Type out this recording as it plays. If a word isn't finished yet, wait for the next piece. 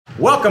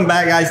Welcome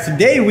back, guys.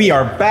 Today we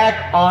are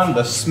back on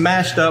the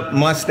smashed up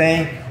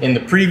Mustang. In the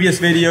previous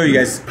video, you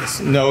guys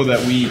know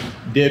that we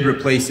did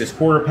replace this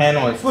quarter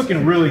panel. It's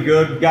looking really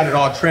good. We got it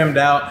all trimmed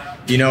out,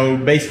 you know,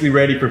 basically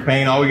ready for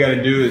paint. All we got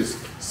to do is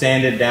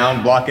sand it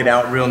down, block it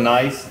out real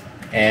nice,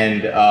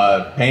 and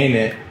paint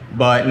it.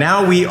 But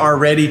now we are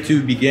ready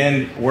to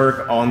begin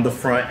work on the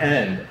front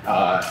end.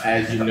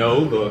 As you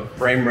know, the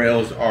frame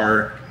rails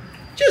are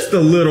just a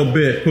little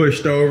bit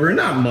pushed over,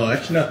 not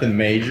much, nothing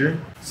major.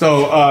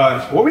 So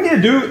what we need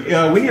to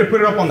do, we need to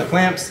put it up on the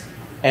clamps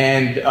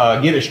and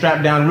get it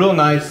strapped down real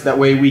nice. That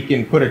way we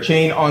can put a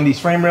chain on these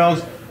frame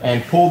rails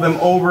and pull them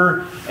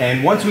over.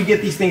 And once we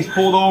get these things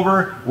pulled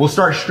over, we'll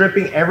start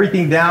stripping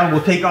everything down.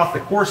 We'll take off the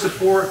core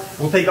support,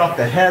 we'll take off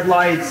the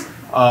headlights,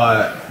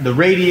 the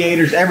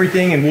radiators,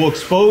 everything, and we'll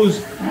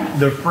expose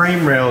the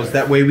frame rails.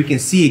 That way we can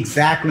see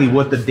exactly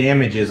what the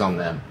damage is on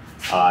them.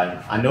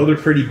 I know they're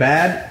pretty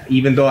bad,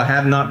 even though I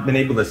have not been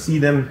able to see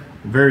them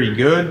very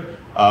good.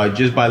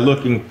 Just by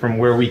looking from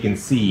where we can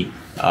see,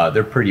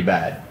 they're pretty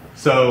bad.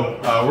 So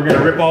we're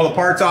gonna rip all the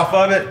parts off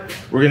of it.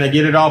 We're gonna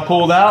get it all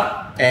pulled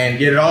out and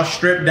get it all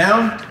stripped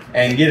down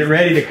and get it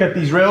ready to cut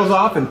these rails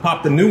off and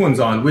pop the new ones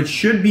on, which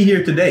should be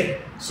here today.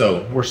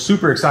 So we're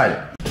super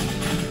excited.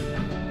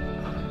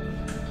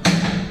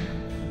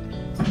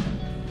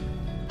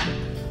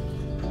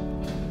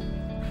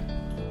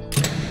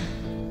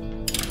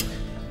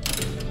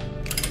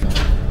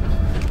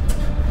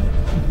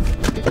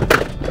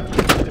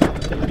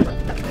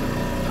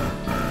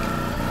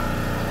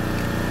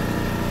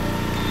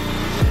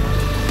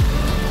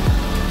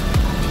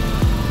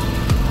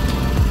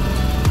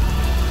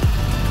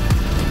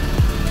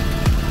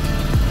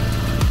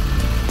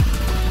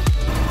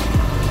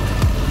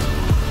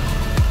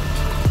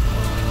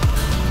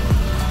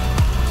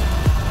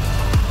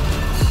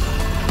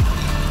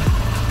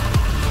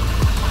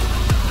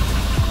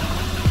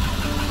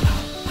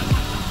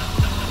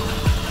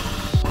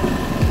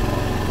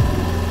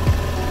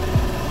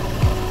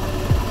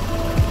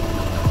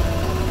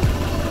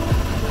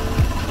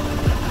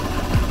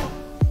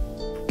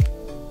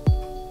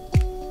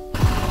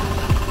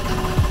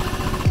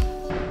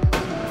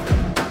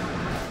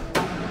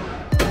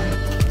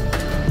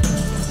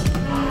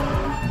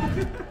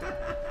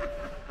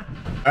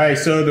 All right,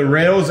 so the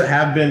rails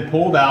have been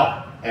pulled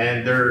out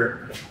and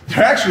they're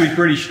actually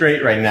pretty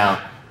straight right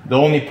now. The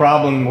only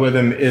problem with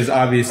them is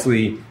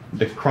obviously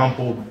the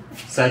crumpled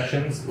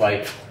sections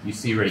like you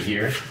see right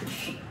here.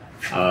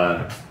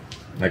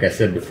 Like I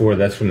said before,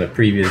 that's from the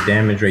previous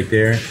damage right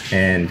there.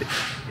 And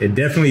it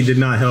definitely did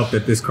not help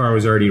that this car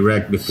was already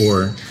wrecked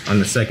before on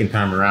the second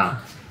time around,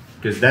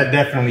 because that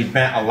definitely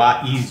bent a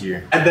lot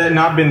easier. Had that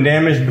not been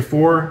damaged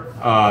before,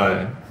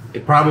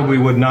 it probably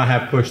would not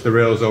have pushed the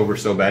rails over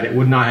so bad. It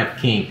would not have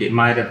kinked. It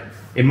might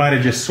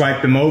have just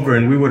swiped them over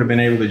and we would have been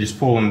able to just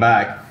pull them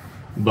back.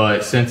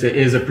 But since it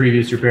is a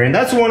previous repair, and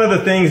that's one of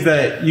the things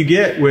that you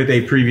get with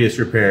a previous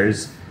repair,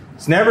 is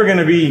it's never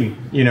gonna be,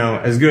 you know,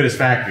 as good as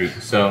factory.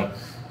 So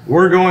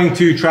we're going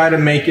to try to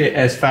make it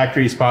as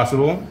factory as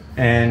possible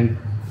and,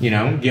 you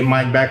know, get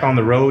Mike back on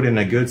the road in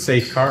a good,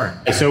 safe car.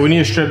 So we need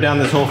to strip down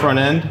this whole front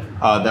end.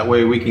 That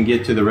way we can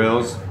get to the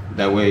rails.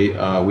 That way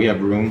we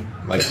have room.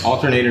 Like,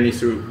 alternator needs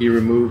to be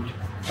removed.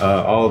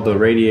 All of the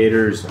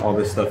radiators, all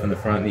this stuff in the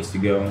front needs to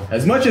go.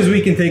 As much as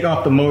we can take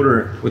off the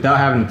motor without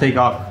having to take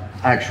off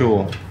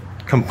actual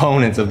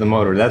components of the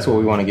motor. That's what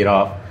we want to get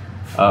off.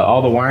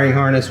 All the wiring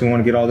harness, we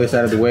want to get all this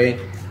out of the way.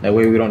 That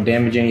way we don't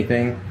damage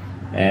anything.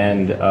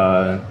 And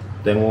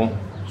then we'll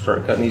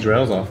start cutting these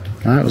rails off.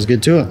 All right, let's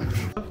get to it.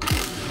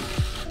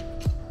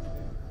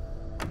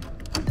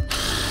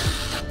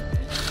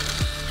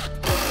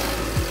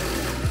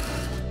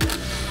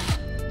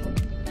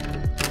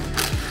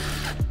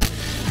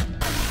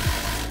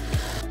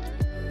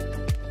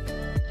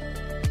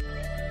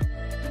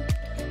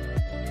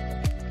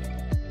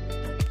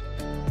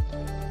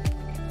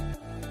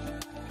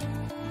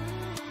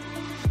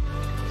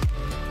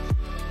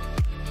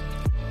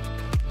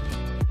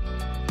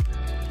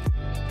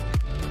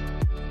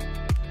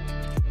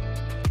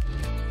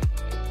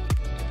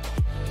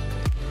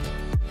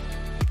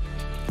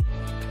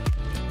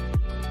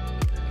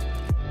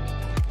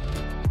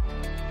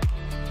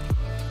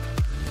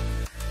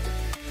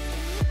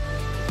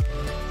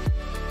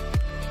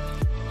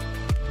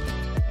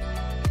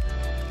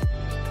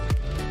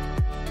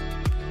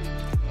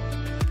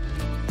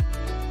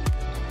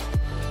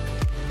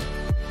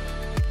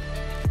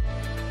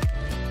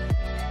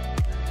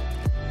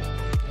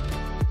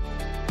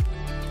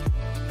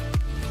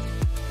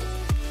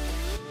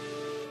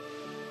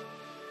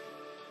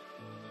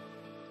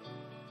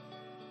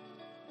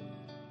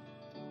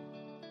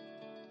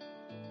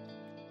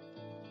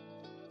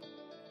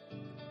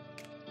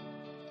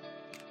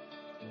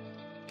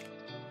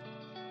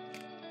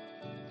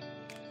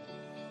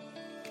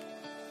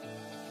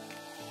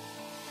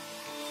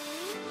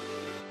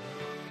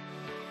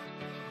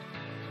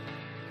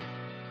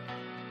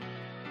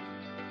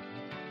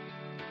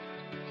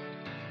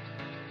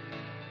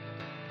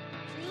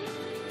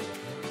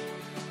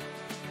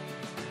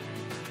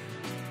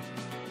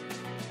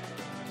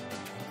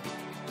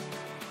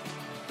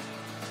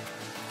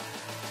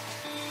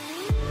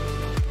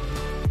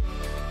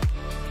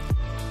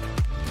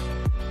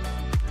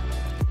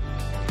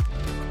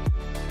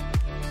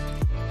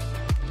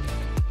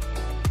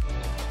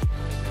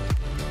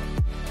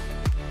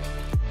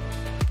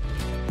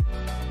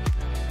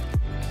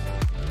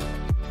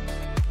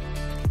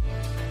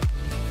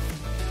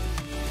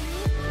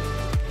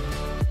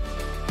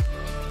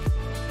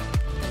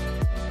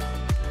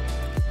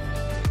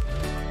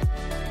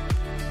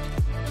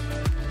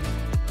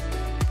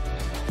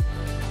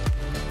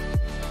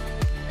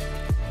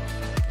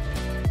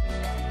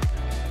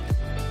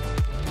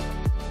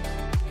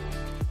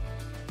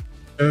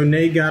 So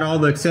Nate got all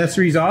the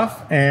accessories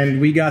off,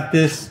 and we got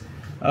this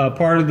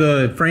part of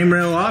the frame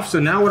rail off. So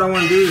now what I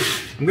want to do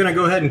is I'm going to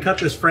go ahead and cut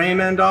this frame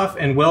end off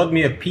and weld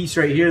me a piece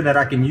right here that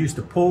I can use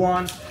to pull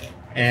on.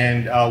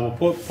 And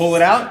we'll pull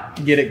it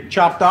out, get it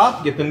chopped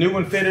off, get the new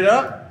one fitted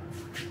up,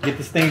 get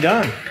this thing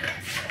done.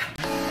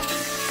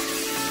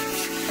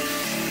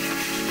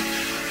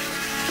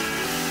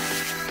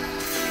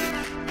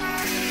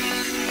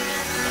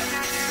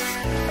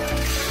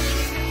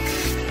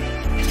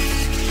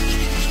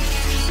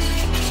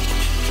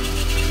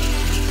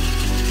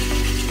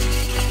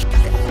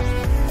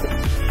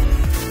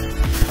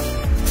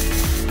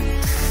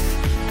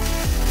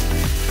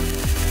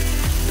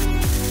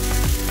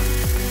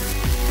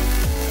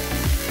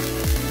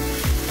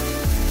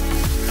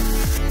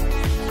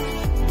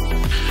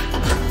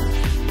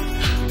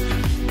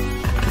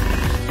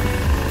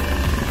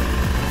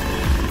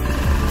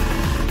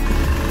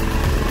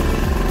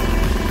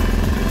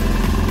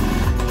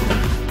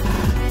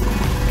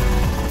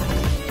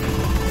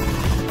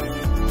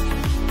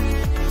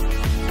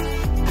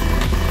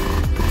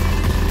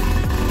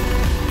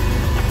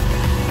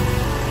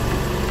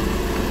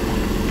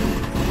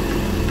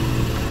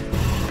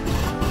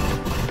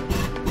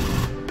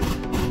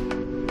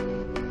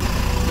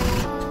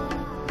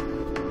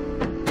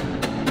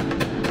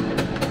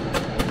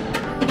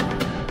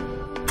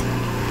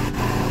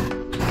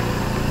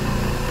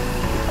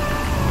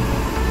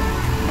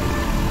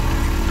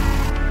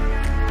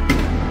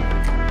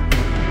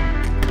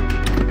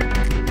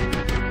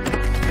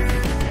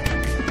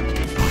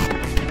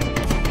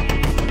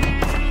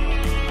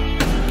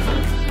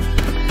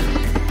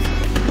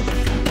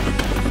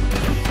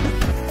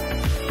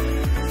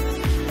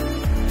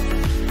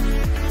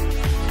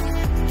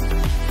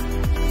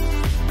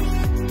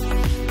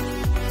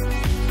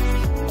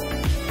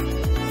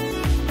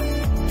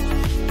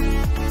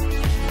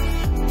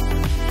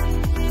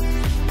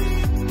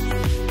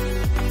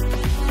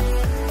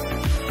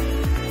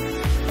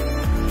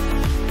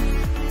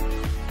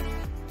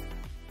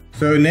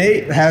 So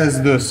Nate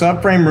has the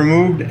subframe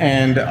removed,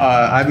 and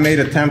I've made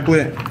a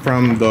template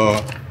from the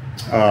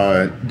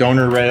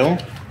donor rail,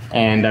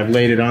 and I've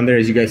laid it on there.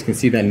 As you guys can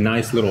see, that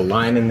nice little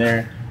line in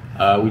there.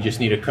 We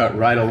just need to cut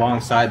right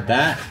alongside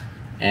that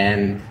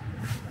and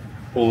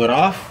pull it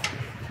off,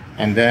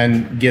 and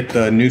then get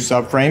the new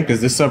subframe, because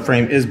this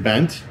subframe is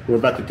bent. We're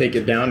about to take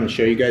it down and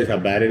show you guys how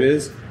bad it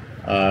is.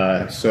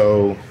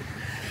 So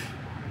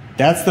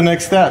that's the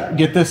next step.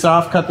 Get this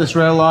off, cut this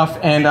rail off,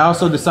 and I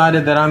also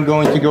decided that I'm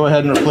going to go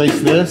ahead and replace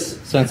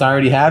this since I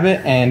already have it,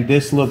 and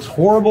this looks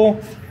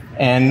horrible.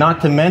 And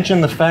not to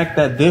mention the fact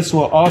that this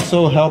will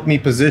also help me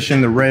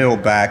position the rail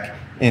back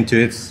into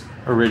its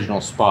original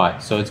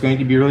spot. So it's going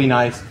to be really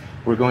nice.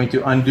 We're going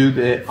to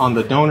undo on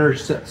the donor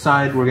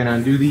side, we're going to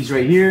undo these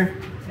right here,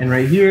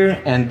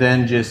 and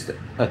then just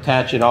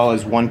attach it all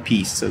as one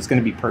piece. So it's going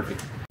to be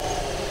perfect.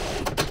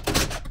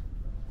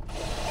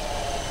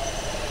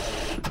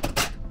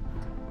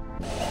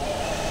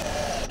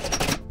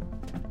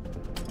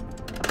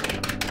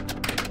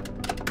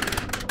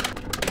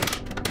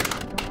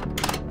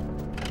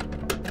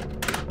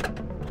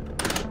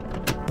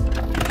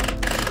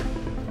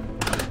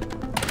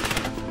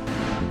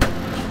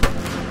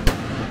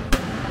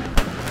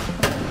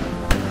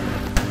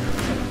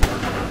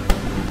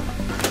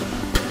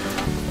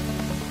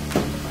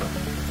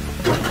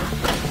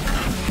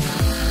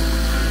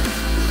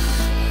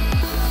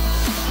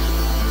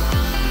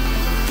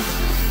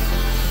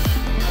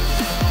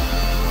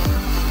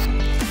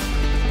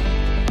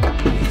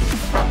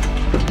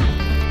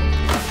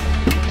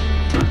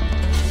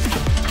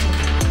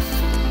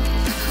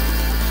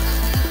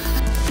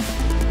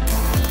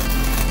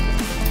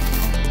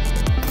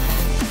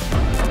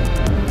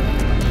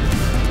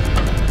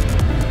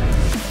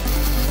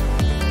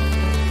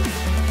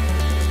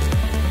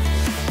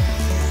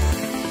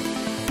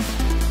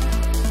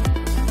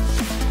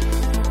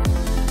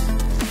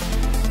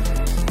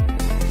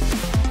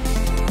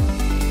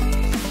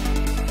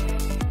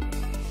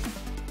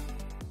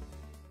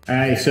 All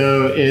right,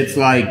 so it's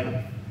like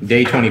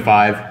day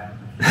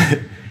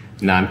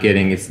 25. No, I'm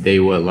kidding. It's day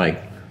what,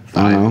 like 5?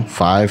 I don't know,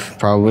 5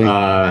 probably.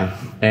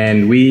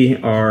 And we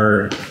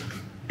are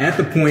at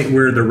the point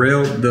where the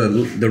rail,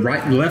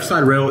 the left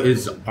side rail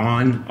is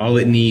on. All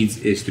it needs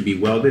is to be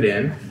welded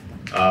in.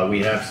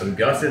 We have some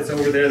gussets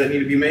over there that need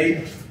to be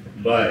made,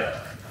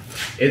 but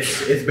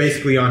it's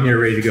basically on here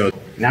ready to go.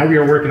 Now we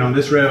are working on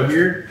this rail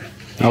here.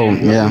 Oh,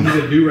 yeah. What we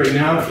need to do right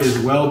now is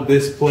weld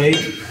this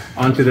plate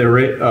onto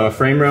the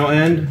frame rail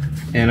end,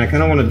 and I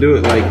kind of want to do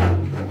it like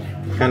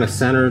kind of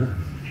centered.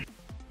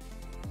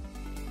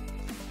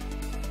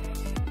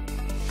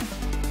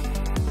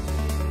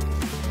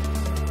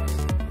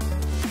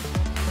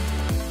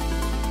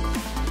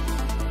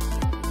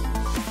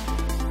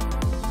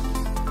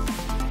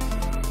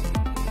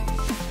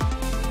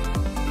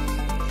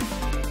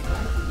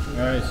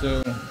 All right,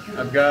 so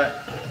I've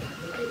got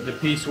the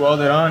piece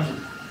welded on.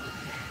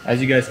 As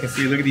you guys can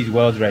see, look at these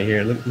welds right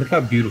here. Look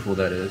how beautiful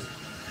that is.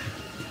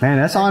 Man,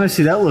 that's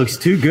honestly, that looks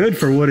too good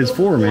for what it's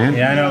for, man.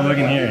 Yeah, I know, look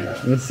in here.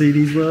 Let's see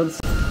these welds.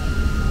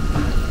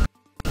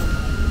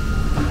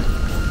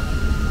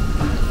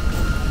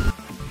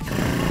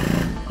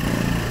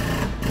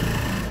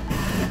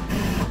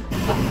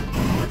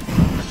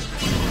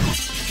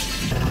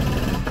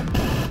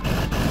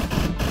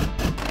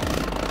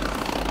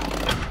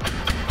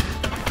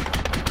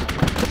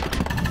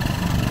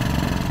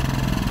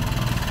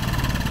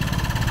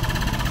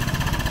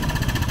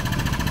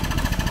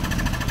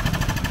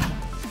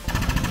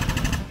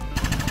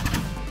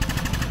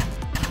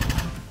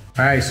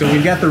 All right, so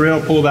we got the rail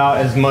pulled out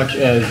as much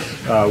as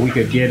we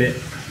could get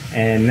it.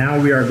 And now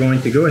we are going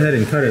to go ahead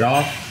and cut it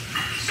off.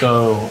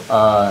 So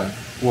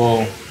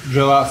we'll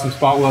drill out some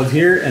spot welds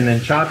here and then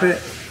chop it.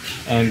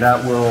 And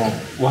that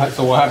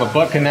we'll have a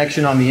butt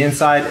connection on the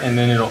inside, and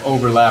then it'll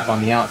overlap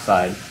on the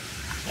outside.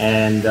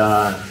 And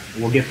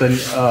we'll get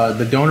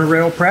the donor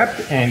rail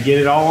prepped and get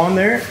it all on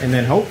there. And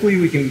then hopefully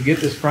we can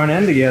get this front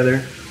end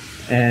together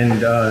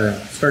and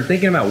start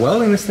thinking about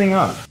welding this thing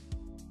up.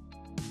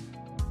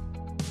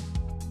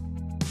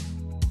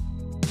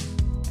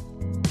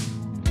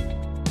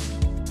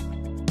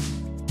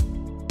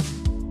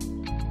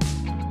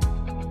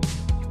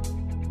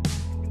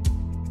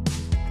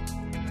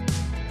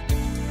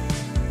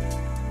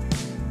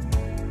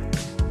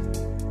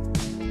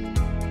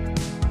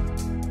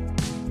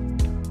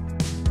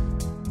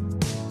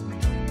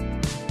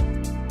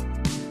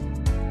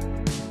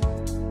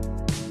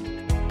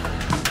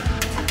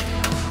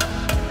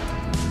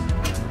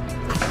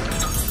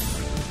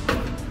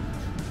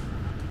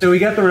 So we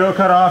got the rail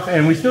cut off,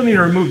 and we still need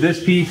to remove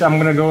this piece. I'm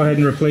gonna go ahead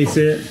and replace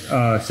it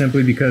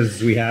simply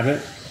because we have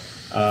it.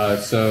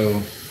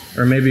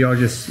 Or maybe I'll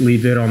just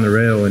leave it on the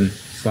rail and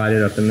slide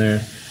it up in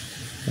there.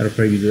 That'll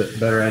probably be a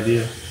better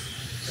idea.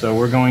 So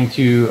we're going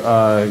to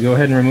go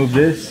ahead and remove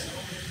this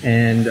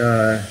and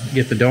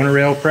get the donor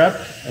rail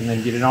prepped, and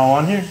then get it all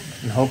on here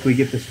and hopefully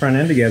get this front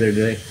end together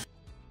today.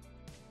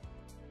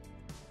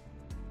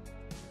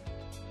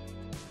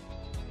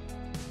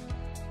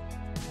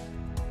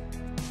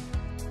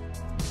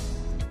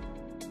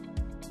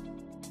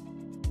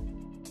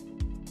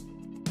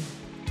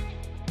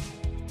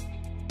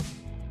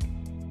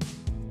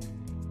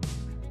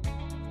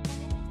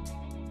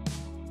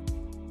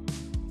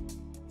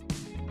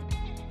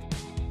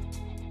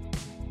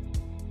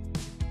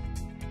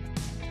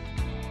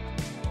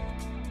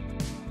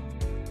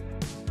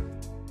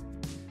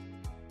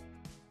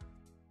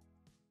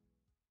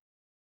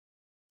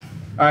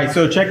 All right,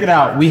 so check it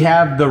out. We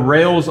have the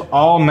rails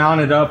all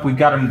mounted up. We've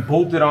got them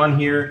bolted on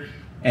here,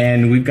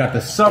 and we've got the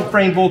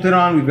subframe bolted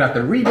on. We've got the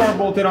rebar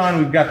bolted on.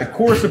 We've got the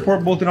core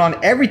support bolted on.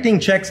 Everything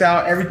checks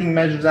out. Everything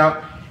measures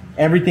out.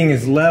 Everything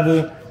is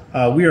level.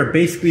 We are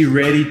basically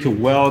ready to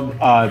weld.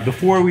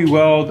 Before we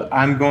weld,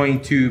 I'm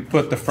going to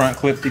put the front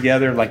clip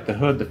together, like the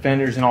hood, the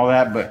fenders, and all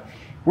that. But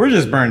we're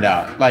just burned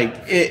out. Like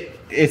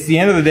it's the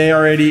end of the day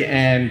already,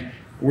 and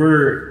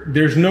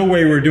there's no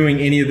way we're doing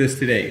any of this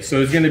today.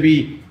 So it's gonna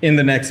be in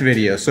the next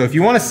video. So if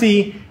you wanna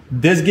see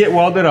this get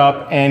welded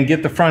up and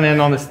get the front end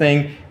on this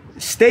thing,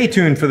 stay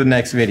tuned for the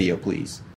next video, please.